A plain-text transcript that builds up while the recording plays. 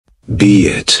Be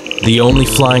it. The only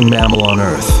flying mammal on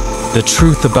Earth. The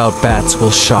truth about bats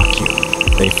will shock you.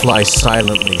 They fly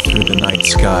silently through the night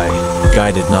sky,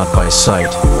 guided not by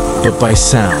sight, but by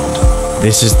sound.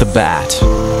 This is the bat,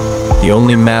 the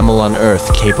only mammal on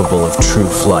Earth capable of true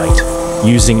flight.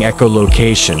 Using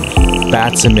echolocation,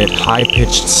 bats emit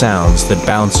high-pitched sounds that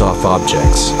bounce off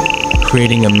objects,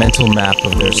 creating a mental map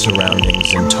of their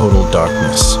surroundings in total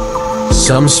darkness.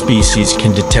 Some species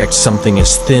can detect something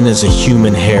as thin as a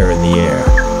human hair in the air.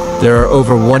 There are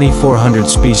over 2,400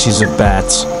 species of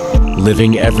bats,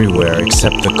 living everywhere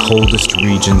except the coldest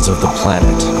regions of the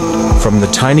planet. From the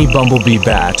tiny bumblebee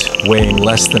bat, weighing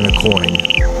less than a coin,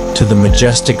 to the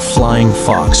majestic flying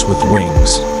fox with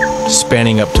wings,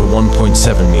 spanning up to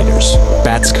 1.7 meters.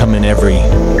 Bats come in every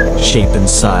shape and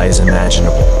size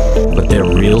imaginable. But their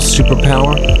real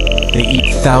superpower? They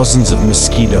eat thousands of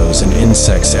mosquitoes and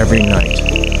insects every night,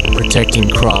 protecting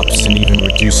crops and even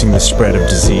reducing the spread of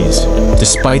disease.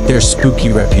 Despite their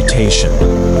spooky reputation,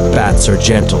 bats are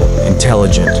gentle,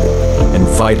 intelligent, and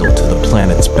vital to the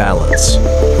planet's balance.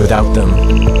 Without them,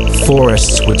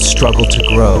 forests would struggle to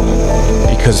grow,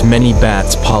 because many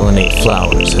bats pollinate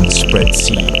flowers and spread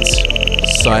seeds.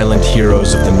 Silent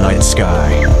heroes of the night sky.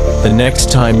 The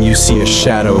next time you see a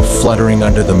shadow fluttering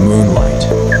under the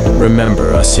moonlight,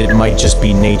 remember us, it might just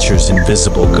be nature's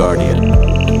invisible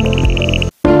guardian.